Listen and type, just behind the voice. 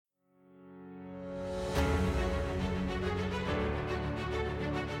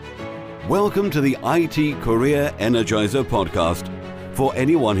Welcome to the IT Career Energizer podcast. For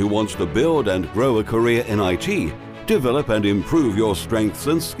anyone who wants to build and grow a career in IT, develop and improve your strengths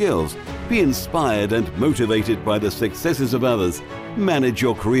and skills, be inspired and motivated by the successes of others, manage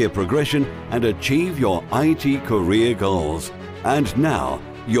your career progression, and achieve your IT career goals. And now,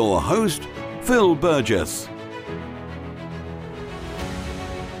 your host, Phil Burgess.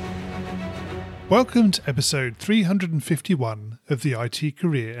 Welcome to episode 351 of the IT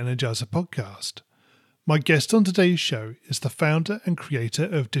Career Energizer podcast. My guest on today's show is the founder and creator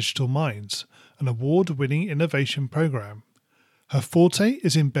of Digital Minds, an award-winning innovation program. Her forte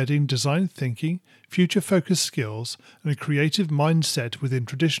is embedding design thinking, future-focused skills, and a creative mindset within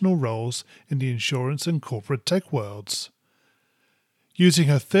traditional roles in the insurance and corporate tech worlds. Using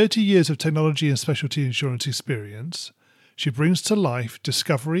her 30 years of technology and specialty insurance experience, she brings to life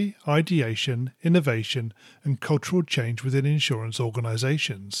discovery, ideation, innovation, and cultural change within insurance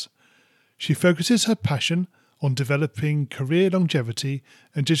organizations. She focuses her passion on developing career longevity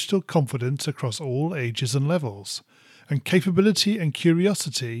and digital confidence across all ages and levels, and capability and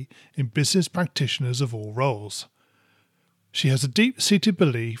curiosity in business practitioners of all roles. She has a deep-seated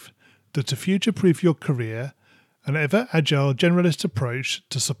belief that to future-proof your career, an ever-agile generalist approach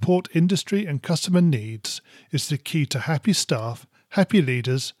to support industry and customer needs is the key to happy staff, happy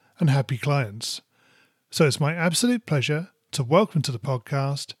leaders, and happy clients. So it's my absolute pleasure to welcome to the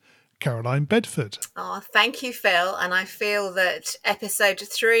podcast Caroline Bedford. Oh, thank you, Phil. And I feel that episode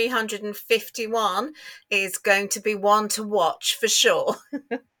 351 is going to be one to watch for sure.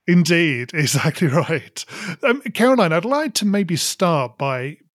 Indeed, exactly right. Caroline, I'd like to maybe start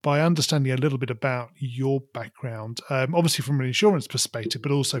by understanding a little bit about your background, obviously from an insurance perspective,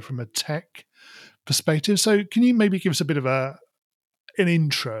 but also from a tech perspective. So can you maybe give us a bit of an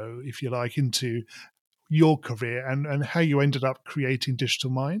intro, if you like, into your career and how you ended up creating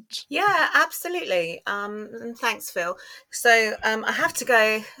Digital Minds? Yeah, absolutely. And thanks, Phil. So I have to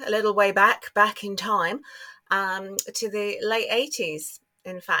go a little way back in time to the late 80s,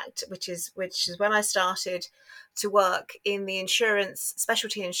 in fact, which is when I started to work in the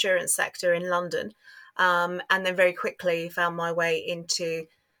specialty insurance sector in London, and then very quickly found my way into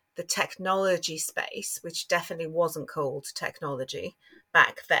the technology space, which definitely wasn't called technology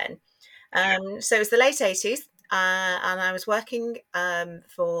back then. So it was the late 80s, and I was working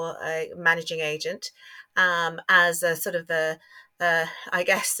for a managing agent as a sort of a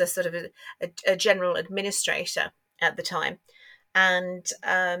general administrator at the time. And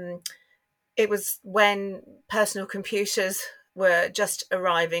it was when personal computers were just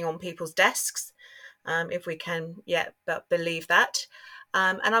arriving on people's desks, if we can yet but believe that.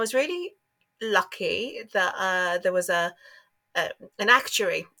 And I was really lucky that there was an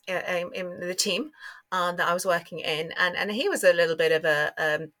actuary in the team that I was working in, and he was a little bit of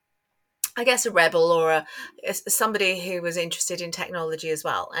a rebel or somebody who was interested in technology as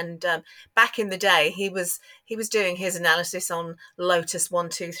well. And back in the day, he was doing his analysis on Lotus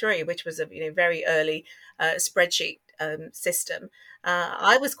 123, which was a very early spreadsheet system.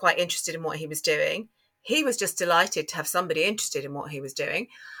 I was quite interested in what he was doing. He was just delighted to have somebody interested in what he was doing,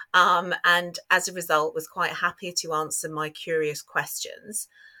 and as a result, was quite happy to answer my curious questions.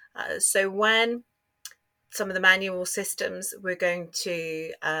 So when some of the manual systems were going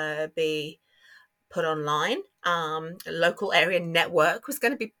to be put online, a local area network was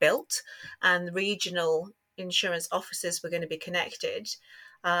going to be built, and regional insurance offices were going to be connected.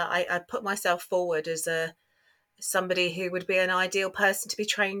 I put myself forward as somebody who would be an ideal person to be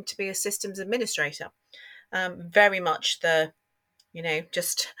trained to be a systems administrator. Very much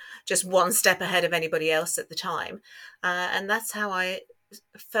just one step ahead of anybody else at the time. And that's how I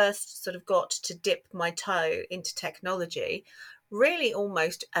first sort of got to dip my toe into technology, really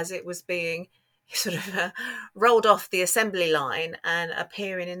almost as it was being sort of rolled off the assembly line and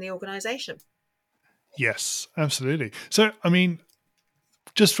appearing in the organisation. Yes, absolutely. So, I mean,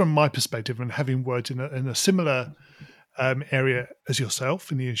 just from my perspective and having worked in a similar area as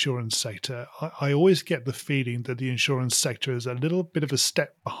yourself in the insurance sector, I always get the feeling that the insurance sector is a little bit of a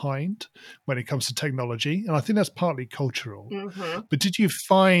step behind when it comes to technology. And I think that's partly cultural. Mm-hmm. But did you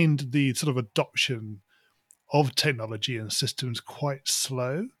find the sort of adoption of technology and systems quite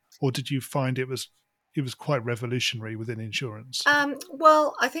slow? Or did you find it was quite revolutionary within insurance?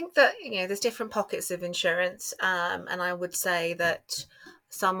 Well, I think that, there's different pockets of insurance. And I would say that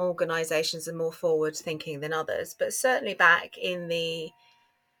some organisations are more forward thinking than others, but certainly back in the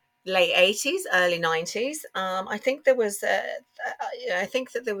late 80s, early 90s, I think there was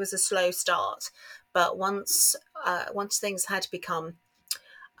a slow start, but once things had become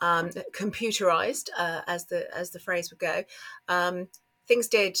computerized, as the phrase would go, things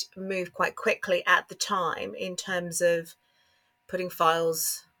did move quite quickly at the time in terms of putting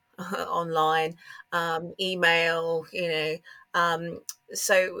files online, email,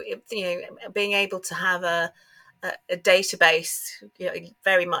 so being able to have a database,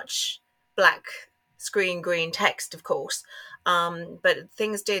 very much black screen, green text, of course, but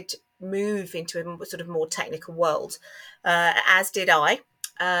things did move into a sort of more technical world, as did I,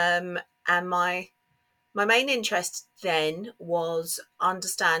 and my main interest then was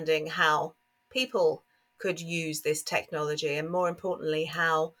understanding how people could use this technology, and more importantly,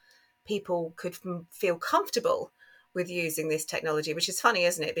 how people could feel comfortable with using this technology, which is funny,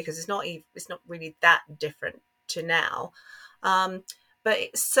 isn't it? Because it's not really that different to now.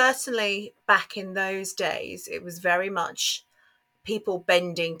 But certainly back in those days, it was very much people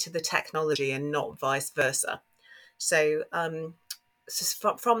bending to the technology and not vice versa. So,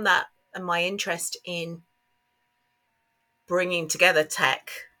 from that, and my interest in bringing together tech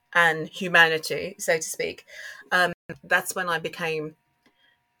and humanity, so to speak, that's when I became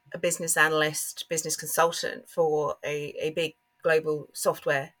a business analyst, business consultant for a big global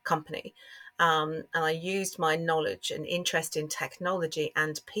software company. And I used my knowledge and interest in technology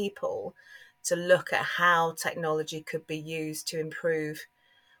and people to look at how technology could be used to improve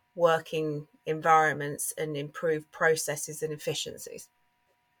working environments and improve processes and efficiencies.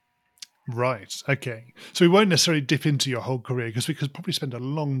 Right. Okay. So we won't necessarily dip into your whole career because we could probably spend a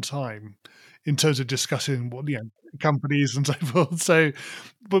long time in terms of discussing what companies and so forth. So,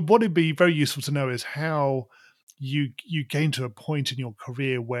 but what would be very useful to know is how you came to a point in your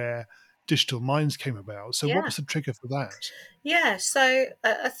career where Digital Minds came about. So, what Yeah. was the trigger for that? Yeah, so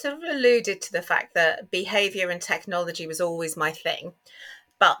I sort of alluded to the fact that behavior and technology was always my thing,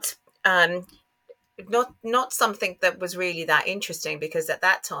 but not something that was really that interesting, because at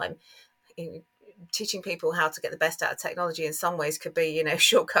that time, teaching people how to get the best out of technology in some ways could be,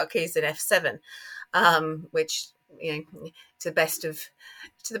 shortcut keys in F7, which, to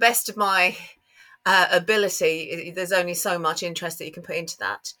the best of my ability, there's only so much interest that you can put into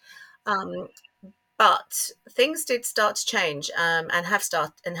that. But things did start to change, and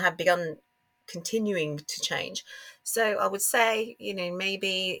have begun continuing to change. So I would say,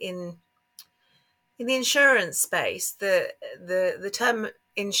 maybe in the insurance space, the term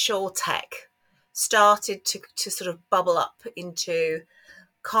insure tech started to sort of bubble up into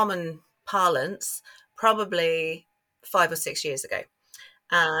common parlance probably 5 or 6 years ago.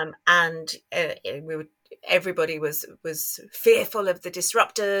 And everybody was fearful of the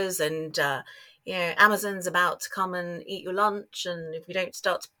disruptors, and Amazon's about to come and eat your lunch, and if you don't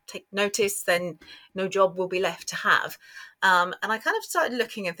start to take notice, then no job will be left to have. And I kind of started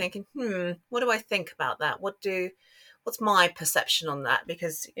looking and thinking, what do I think about that? What's my perception on that?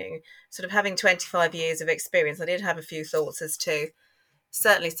 Because sort of having 25 years of experience, I did have a few thoughts as to,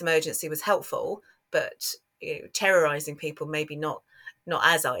 certainly some urgency was helpful, but terrorizing people maybe not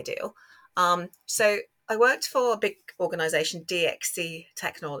as ideal. So I worked for a big organization, DXC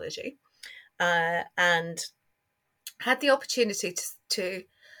Technology, and had the opportunity to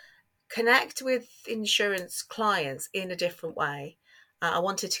connect with insurance clients in a different way. I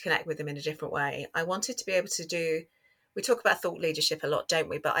wanted to connect with them in a different way. I wanted to be able to do, we talk about thought leadership a lot, don't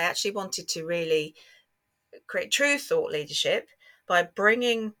we? But I actually wanted to really create true thought leadership by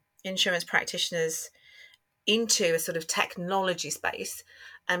bringing insurance practitioners into a sort of technology space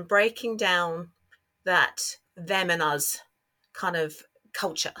and breaking down that them and us kind of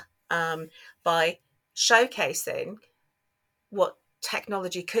culture, by showcasing what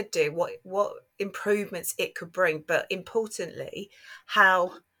technology could do, what improvements it could bring, but importantly,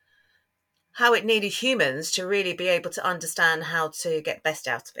 how it needed humans to really be able to understand how to get best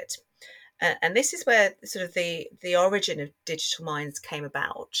out of it. And this is where sort of the origin of Digital Minds came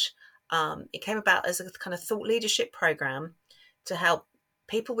about. It came about as a kind of thought leadership program to help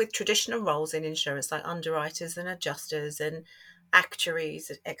people with traditional roles in insurance, like underwriters and adjusters and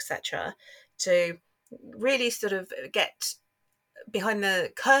actuaries, etc., to really sort of get behind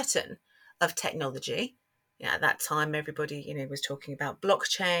the curtain of technology. At that time, everybody, was talking about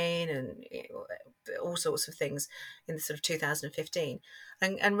blockchain and all sorts of things in the sort of 2015,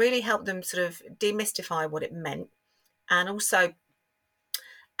 and really help them sort of demystify what it meant, and also,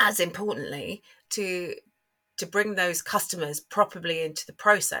 as importantly, to bring those customers properly into the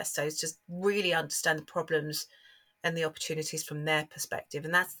process. So it's just really understand the problems and the opportunities from their perspective,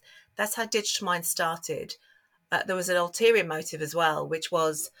 and that's how Digital Mind started. There was an ulterior motive as well, which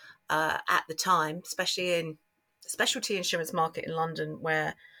was, at the time, especially in the specialty insurance market in London,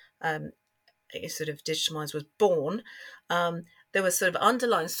 where sort of Digital Minds was born, there was sort of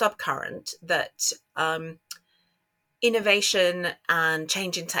underlying subcurrent that innovation and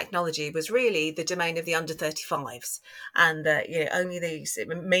change in technology was really the domain of the under 35s, and only these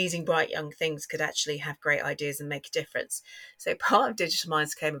amazing bright young things could actually have great ideas and make a difference. So part of Digital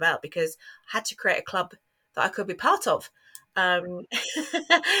Minds came about because I had to create a club that I could be part of.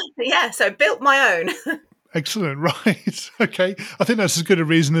 Yeah, so I built my own. Excellent. Right. Okay. I think that's as good a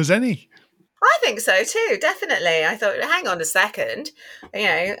reason as any. I think so too, definitely. I thought, hang on a second,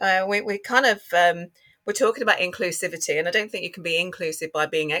 we kind of we're talking about inclusivity, and I don't think you can be inclusive by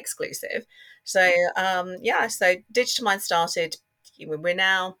being exclusive. So so Digital Mind started. We're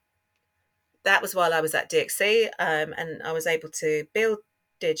now. That was while I was at DXC, and I was able to build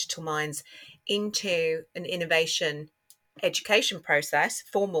Digital Minds into an innovation education process,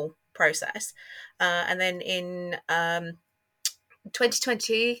 formal process, and then in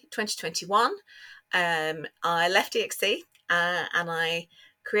 2020, 2021, I left DXC and I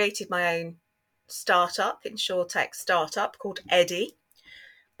created my own startup, insurtech startup called EDII,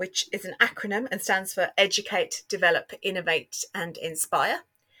 which is an acronym and stands for Educate, Develop, Innovate and Inspire.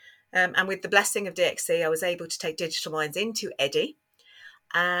 And with the blessing of DXC, I was able to take Digital Minds into EDII.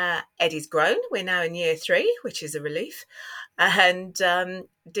 EDII's grown. We're now in year 3, which is a relief. And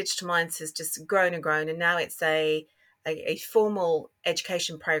Digital Minds has just grown and grown. And now it's a formal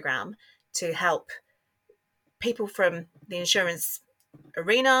education program to help people from the insurance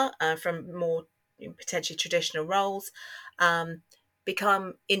arena, from more potentially traditional roles,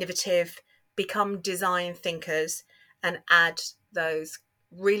 become innovative, become design thinkers, and add those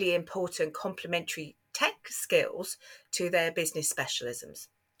really important complementary tech skills to their business specialisms.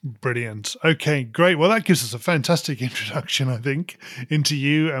 Brilliant. Okay, great. Well, that gives us a fantastic introduction, I think, into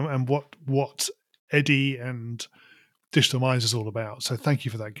you and what EDII and Digital Minds is all about. So thank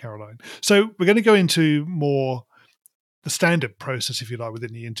you for that, Caroline. So we're going to go into more the standard process, if you like,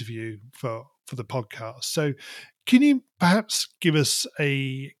 within the interview for the podcast. So can you perhaps give us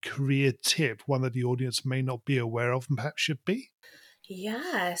a career tip, one that the audience may not be aware of and perhaps should be?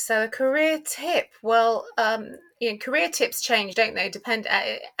 Yeah, so a career tip. Well, career tips change, don't they? Depend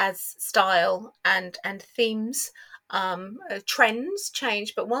as style and themes, trends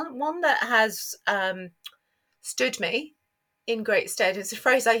change. But one that has stood me in great stead is a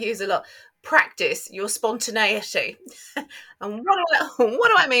phrase I use a lot: practice your spontaneity. And what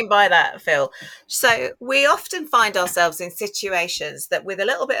do I mean by that, Phil? So we often find ourselves in situations that, with a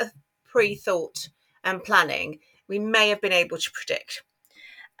little bit of pre-thought and planning, we may have been able to predict.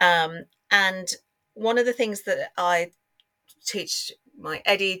 And one of the things that I teach my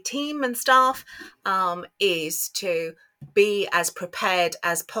EDII team and staff is to be as prepared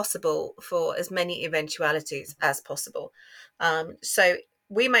as possible for as many eventualities as possible. So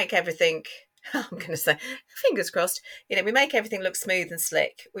we make everything, I'm going to say, fingers crossed, we make everything look smooth and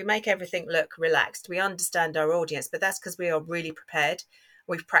slick. We make everything look relaxed. We understand our audience, but that's because we are really prepared.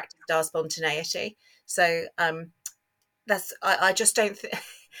 We've practiced our spontaneity. So I just don't think,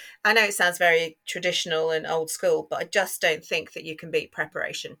 I know it sounds very traditional and old school, but I just don't think that you can beat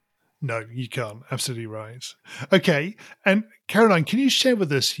preparation. No, you can't. Absolutely right. Okay. And Caroline, can you share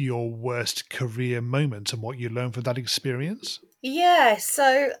with us your worst career moment and what you learned from that experience? Yeah.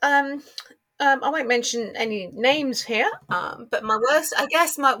 So I won't mention any names here, but my worst, I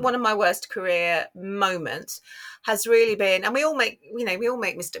guess, one of my worst career moments has really been, and we all make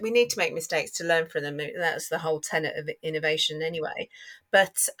mistakes. We need to make mistakes to learn from them. That's the whole tenet of innovation, anyway.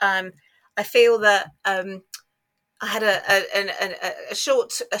 But I feel that I had a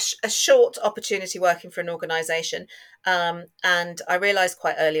short opportunity working for an organisation, and I realised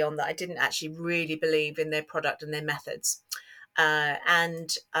quite early on that I didn't actually really believe in their product and their methods,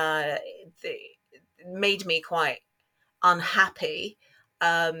 and it made me quite unhappy.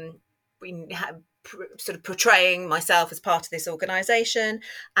 We had sort of portraying myself as part of this organisation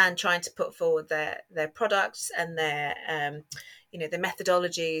and trying to put forward their products and their the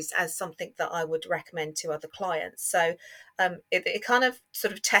methodologies as something that I would recommend to other clients. So it kind of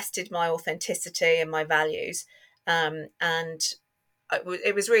sort of tested my authenticity and my values, and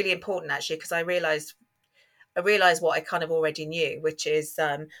it was really important, actually, because I realised what I kind of already knew, which is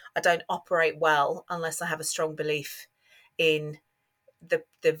I don't operate well unless I have a strong belief in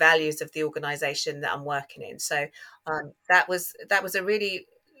the values of the organisation that I'm working in. So that was a really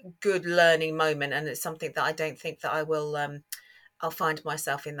good learning moment, and it's something that I don't think that I will. I'll find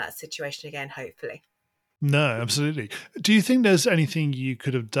myself in that situation again, hopefully. No, absolutely. Do you think there's anything you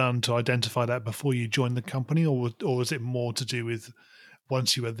could have done to identify that before you joined the company, or was it more to do with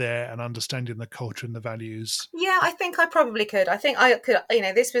once you were there and understanding the culture and the values? Yeah, I think I probably could. I think I could.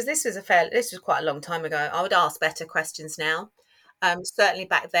 This was quite a long time ago. I would ask better questions now. Certainly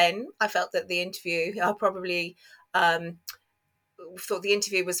back then, I felt that the interview, I probably thought the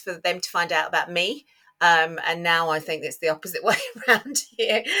interview was for them to find out about me. And now I think it's the opposite way around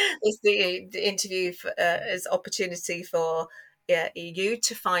here. It's the interview as opportunity for you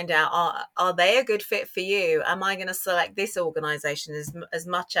to find out, are they a good fit for you? Am I going to select this organization as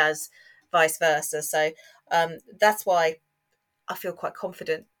much as vice versa? So that's why I feel quite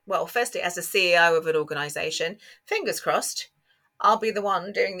confident. Well, firstly, as a CEO of an organization, fingers crossed, I'll be the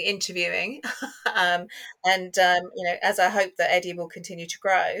one doing the interviewing. As I hope that EDII will continue to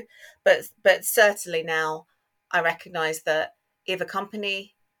grow. But certainly now I recognize that if a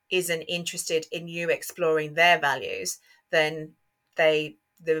company isn't interested in you exploring their values, then the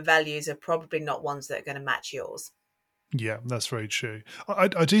values are probably not ones that are going to match yours. Yeah, that's very true.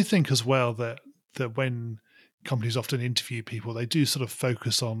 I do think as well that when companies often interview people, they do sort of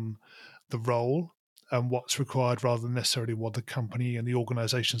focus on the role and what's required rather than necessarily what the company and the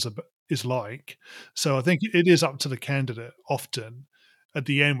organization is like. So I think it is up to the candidate often at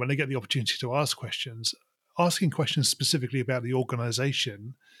the end when they get the opportunity to ask questions. Asking questions specifically about the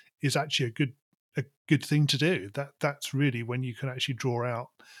organization is actually a good thing to do. That's really when you can actually draw out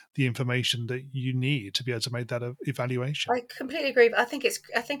the information that you need to be able to make that evaluation. I completely agree. I think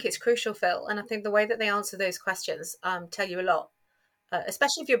it's crucial, Phil, and I think the way that they answer those questions tell you a lot.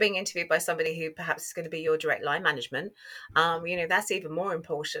 Especially if you're being interviewed by somebody who perhaps is going to be your direct line management, that's even more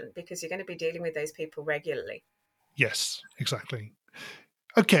important because you're going to be dealing with those people regularly. Yes, exactly.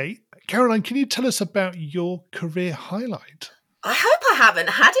 Okay, Caroline, can you tell us about your career highlight? I hope I haven't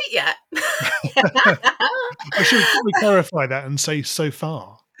had it yet. I should probably clarify that and say so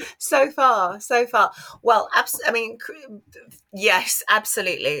far. So far. Well, yes,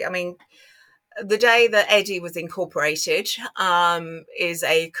 absolutely. I mean, the day that EDII was incorporated is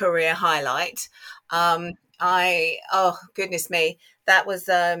a career highlight. Oh goodness me, that was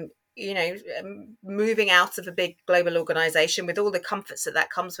moving out of a big global organization with all the comforts that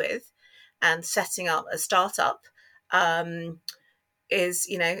comes with, and setting up a startup is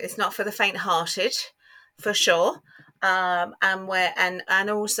it's not for the faint-hearted, for sure. And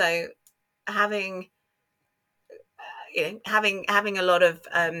also having having a lot of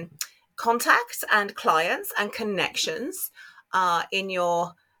contacts and clients and connections in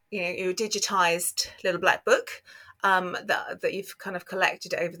your your digitized little black book that you've kind of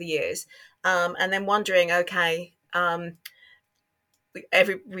collected over the years, and then wondering, okay,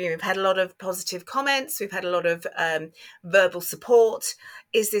 we've had a lot of positive comments, we've had a lot of verbal support.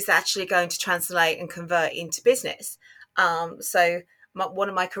 Is this actually going to translate and convert into business? So one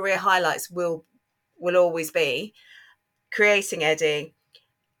of my career highlights will always be creating EDII,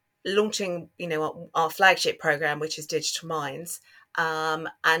 launching our flagship program, which is Digital Minds,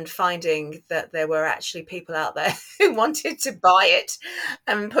 and finding that there were actually people out there who wanted to buy it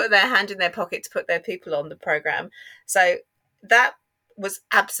and put their hand in their pocket to put their people on the program. So that was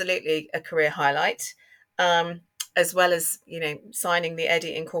absolutely a career highlight, as well as signing the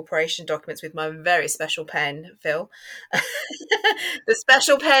EDII incorporation documents with my very special pen, Phil. The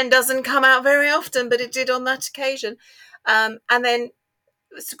special pen doesn't come out very often, but it did on that occasion. And then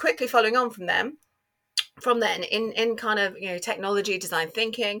so quickly following on from then in kind of technology design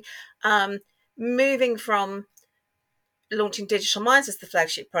thinking, moving from launching Digital Minds as the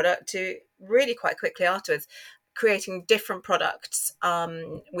flagship product to really quite quickly afterwards creating different products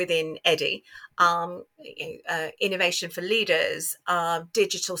within EDII, innovation for leaders,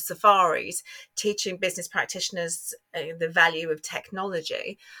 digital safaris, teaching business practitioners the value of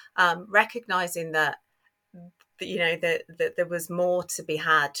technology, recognizing that that there was more to be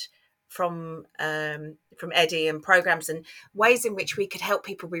had from EDII and programs and ways in which we could help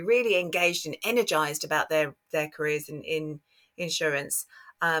people be really engaged and energized about their careers in insurance.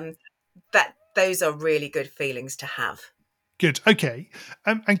 That those are really good feelings to have. Good. Okay.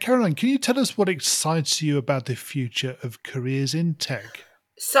 And Caroline, can you tell us what excites you about the future of careers in tech?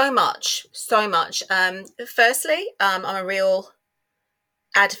 So much. Firstly, I'm a real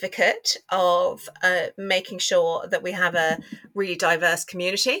advocate of making sure that we have a really diverse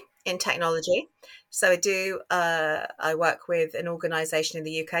community in technology. So I work with an organisation in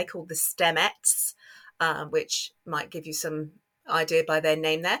the UK called the STEMettes, which might give you some idea by their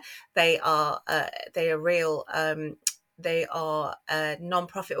name there. They are a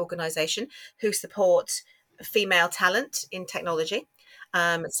non-profit organisation who support female talent in technology,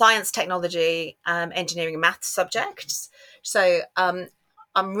 science, technology, engineering and maths subjects. So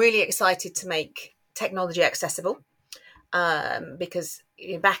I'm really excited to make technology accessible, because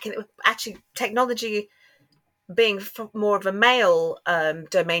technology being more of a male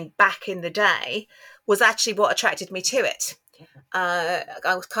domain back in the day was actually what attracted me to it. I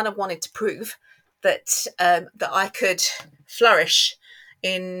was kind of wanted to prove that I could flourish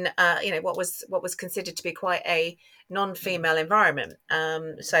in what was considered to be quite a non-female environment.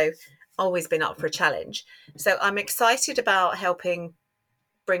 So always been up for a challenge. So I'm excited about helping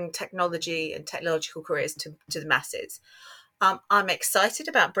bring technology and technological careers to the masses. I'm excited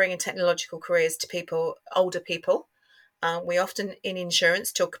about bringing technological careers to older people. We often in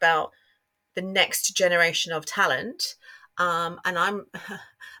insurance talk about the next generation of talent. And I'm a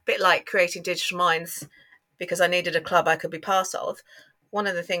bit like creating digital minds because I needed a club I could be part of. One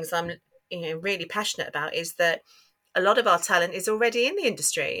of the things I'm really passionate about is that a lot of our talent is already in the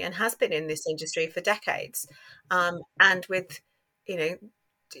industry and has been in this industry for decades. And with,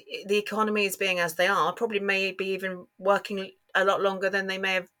 the economies being as they are, probably maybe even working a lot longer than they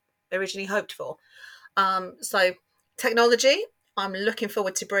may have originally hoped for. So technology, I'm looking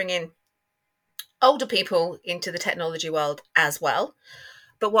forward to bringing older people into the technology world as well.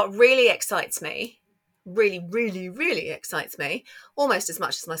 But what really excites me, really, really, really excites me, almost as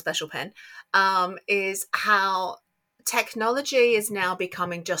much as my special pen, is how technology is now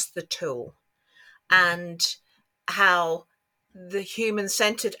becoming just the tool, and how the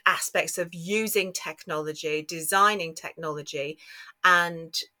human-centered aspects of using technology, designing technology,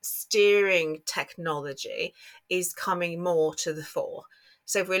 and steering technology is coming more to the fore.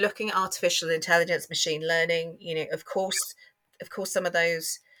 So if we're looking at artificial intelligence, machine learning, of course, some of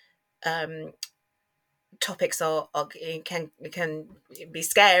those topics can be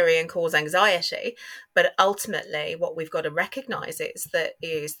scary and cause anxiety, but ultimately what we've got to recognize is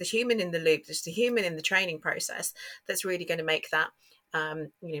the human in the loop, there's the human in the training process that's really going to make that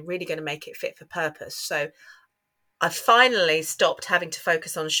really going to make it fit for purpose. So I finally stopped having to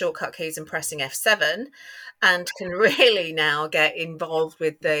focus on shortcut keys and pressing F7 and can really now get involved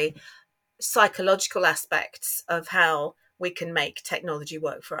with the psychological aspects of how we can make technology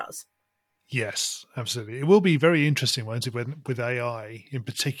work for us. Yes, absolutely. It will be very interesting, won't it, with AI in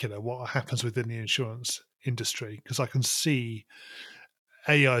particular, what happens within the insurance industry, because I can see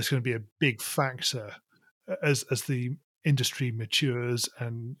AI is going to be a big factor as the industry matures,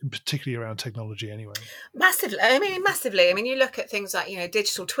 and particularly around technology anyway. Massively. I mean, you look at things like,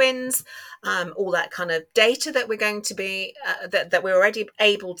 digital twins, all that kind of data that we're going to be, that we're already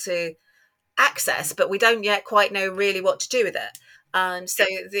able to access, but we don't yet quite know really what to do with it. So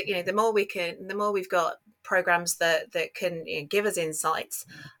the more we've got programs that can give us insights.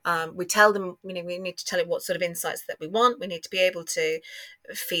 We tell them, we need to tell it what sort of insights that we want. We need to be able to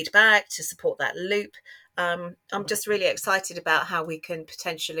feed back to support that loop. I'm just really excited about how we can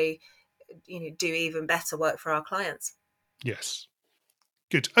potentially, do even better work for our clients. Yes.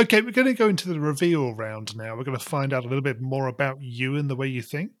 Good. Okay, we're going to go into the reveal round now. We're going to find out a little bit more about you and the way you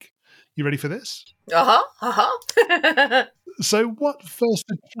think. You ready for this? So what first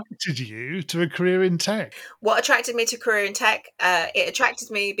attracted you to a career in tech? What attracted me to a career in tech? It attracted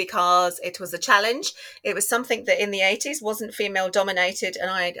me because it was a challenge. It was something that in the 80s wasn't female dominated,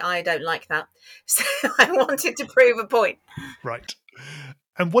 and I don't like that. So I wanted to prove a point. Right.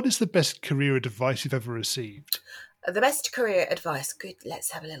 And what is the best career advice you've ever received? The best career advice. Good.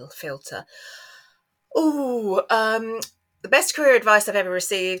 Let's have a little filter. The best career advice I've ever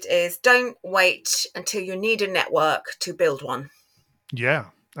received is don't wait until you need a network to build one. Yeah,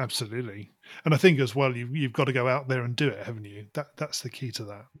 absolutely. And I think as well, you've got to go out there and do it, haven't you? That's the key to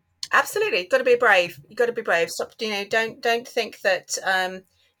that. Absolutely. You've got to be brave. You've got to be brave. Stop, don't think that,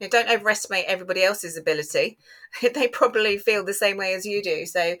 don't overestimate everybody else's ability. They probably feel the same way as you do.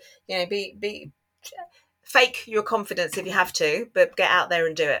 So, be fake your confidence if you have to, but get out there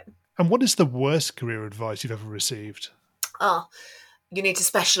and do it. And what is the worst career advice you've ever received? You need to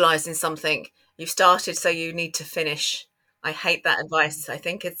specialize in something. You've started, so you need to finish. I hate that advice. I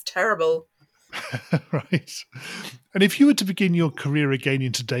think it's terrible. Right. And if you were to begin your career again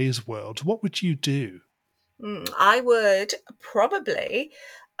in today's world, what would you do? I would probably,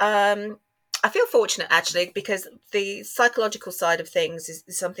 I feel fortunate actually, because the psychological side of things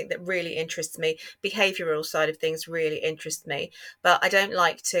is something that really interests me. Behavioral side of things really interests me, but I don't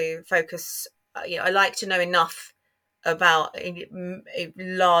like to focus, I like to know enough about a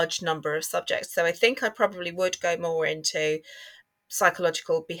large number of subjects. So I think I probably would go more into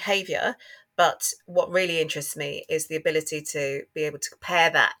psychological behavior. But what really interests me is the ability to be able to pair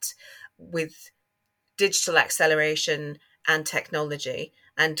that with digital acceleration and technology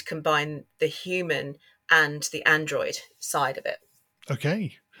and combine the human and the android side of it.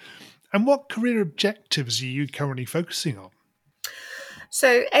 Okay. And what career objectives are you currently focusing on?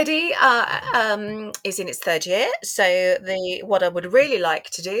 So EDII is in its third year. So what I would really like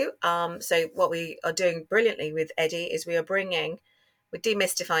to do, so what we are doing brilliantly with EDII is we are bringing we're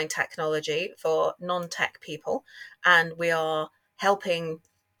demystifying technology for non-tech people, and we are helping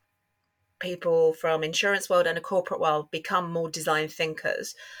people from insurance world and a corporate world become more design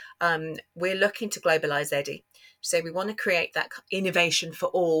thinkers. We're looking to globalize EDI. So we want to create that innovation for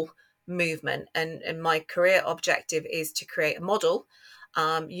all movement. And my career objective is to create a model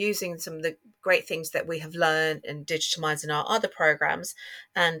using some of the great things that we have learned and Digital Minds in our other programs,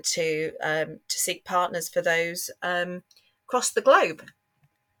 and to seek partners for those across the globe.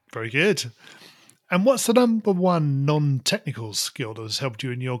 Very good. And what's the number one non-technical skill that has helped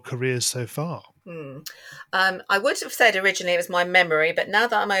you in your career so far? I would have said originally it was my memory, but now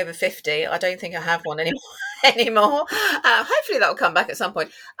that I'm over 50, I don't think I have one anymore. Hopefully that will come back at some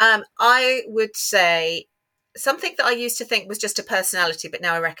point. I would say something that I used to think was just a personality, but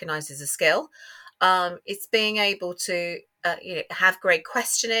now I recognize as a skill. It's being able to have great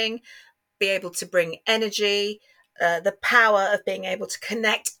questioning, be able to bring energy, the power of being able to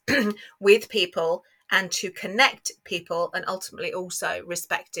connect with people and to connect people, and ultimately also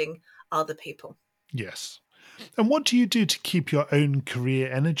respecting other people. Yes. And what do you do to keep your own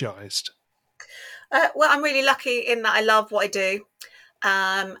career energized? Well, I'm really lucky in that I love what I do.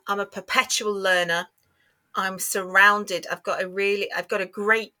 I'm a perpetual learner. I'm surrounded. I've got a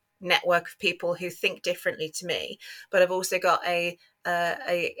great network of people who think differently to me, but I've also got a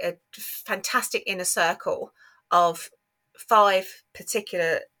fantastic inner circle of 5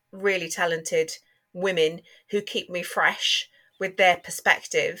 particular really talented women who keep me fresh with their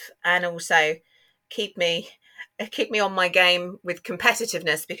perspective, and also keep me on my game with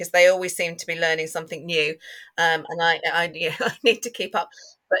competitiveness, because they always seem to be learning something new, and I need to keep up.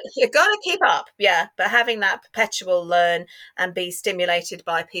 But you got to keep up, yeah. But having that perpetual learn and be stimulated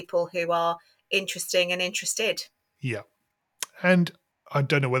by people who are interesting and interested. Yeah. And I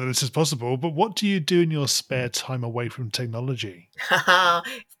don't know whether this is possible, but what do you do in your spare time away from technology?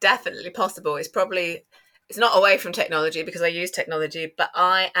 It's definitely possible. It's not away from technology because I use technology, but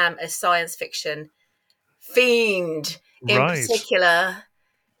I am a science fiction fiend. In Right. particular,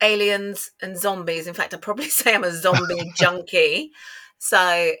 aliens and zombies. In fact, I'd probably say I'm a zombie junkie.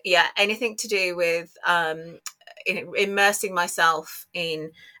 So yeah, anything to do with immersing myself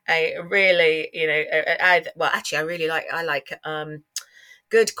in a really, I like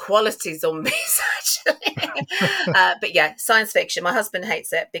good quality zombies actually. But yeah, science fiction. My husband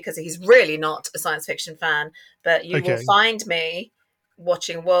hates it because he's really not a science fiction fan, but you will Okay. find me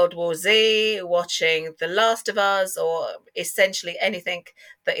watching World War Z, watching The Last of Us, or essentially anything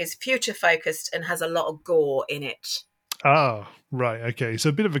that is future focused and has a lot of gore in it. Ah, right. Okay. So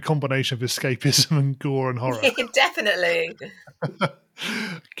a bit of a combination of escapism and gore and horror. Definitely.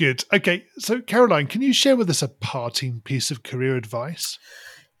 Good. Okay. So, Caroline, can you share with us a parting piece of career advice?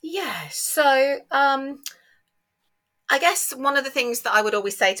 Yeah. So, I guess one of the things that I would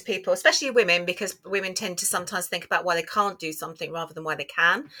always say to people, especially women, because women tend to sometimes think about why they can't do something rather than why they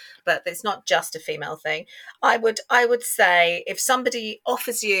can, but it's not just a female thing. I would say, if somebody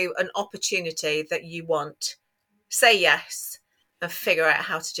offers you an opportunity that you want, say yes and figure out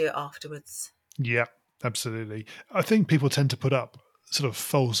how to do it afterwards. Yeah, absolutely. I think people tend to put up sort of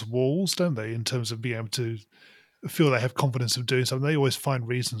false walls, don't they, in terms of being able to feel they have confidence of doing something. They always find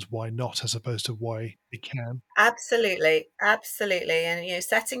reasons why not, as opposed to why they can. Absolutely, absolutely. And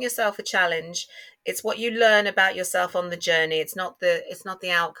setting yourself a challenge, it's what you learn about yourself on the journey. It's not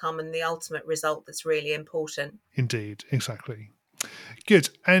the outcome and the ultimate result that's really important. Indeed, exactly.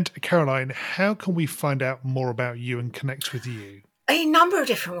 Good. And Caroline, how can we find out more about you and connect with you? A number of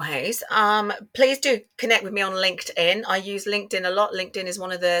different ways. Please do connect with me on LinkedIn. I use LinkedIn a lot. LinkedIn is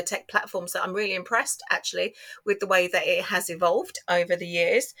one of the tech platforms that I'm really impressed, actually, with the way that it has evolved over the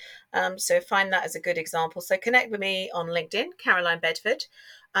years. So find that as a good example. So connect with me on LinkedIn, Caroline Bedford.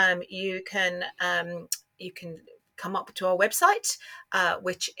 You can come up to our website,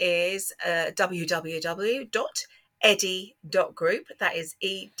 which is www.edii.group. That is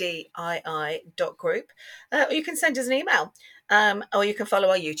EDII.group. Or you can send us an email. Or you can follow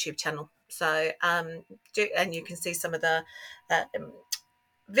our YouTube channel. So, and you can see some of the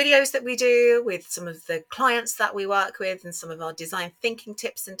videos that we do with some of the clients that we work with and some of our design thinking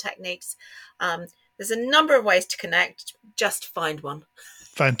tips and techniques. There's a number of ways to connect. Just find one.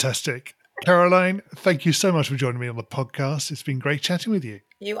 Fantastic. Caroline, thank you so much for joining me on the podcast. It's been great chatting with you.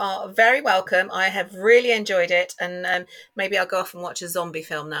 You are very welcome. I have really enjoyed it. And maybe I'll go off and watch a zombie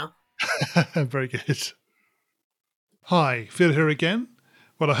film now. Very good. Hi, Phil here again.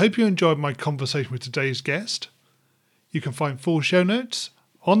 Well, I hope you enjoyed my conversation with today's guest. You can find full show notes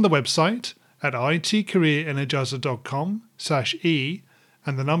on the website at itcareerenergizer.com/e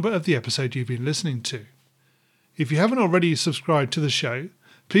and the number of the episode you've been listening to. If you haven't already subscribed to the show,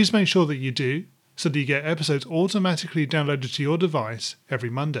 please make sure that you do, so that you get episodes automatically downloaded to your device every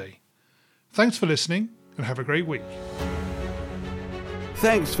Monday. Thanks for listening, and have a great week.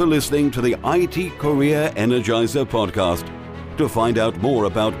 Thanks for listening to the IT Career Energizer podcast. To find out more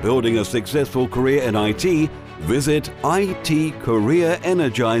about building a successful career in IT, visit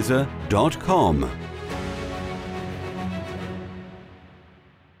itcareerenergizer.com.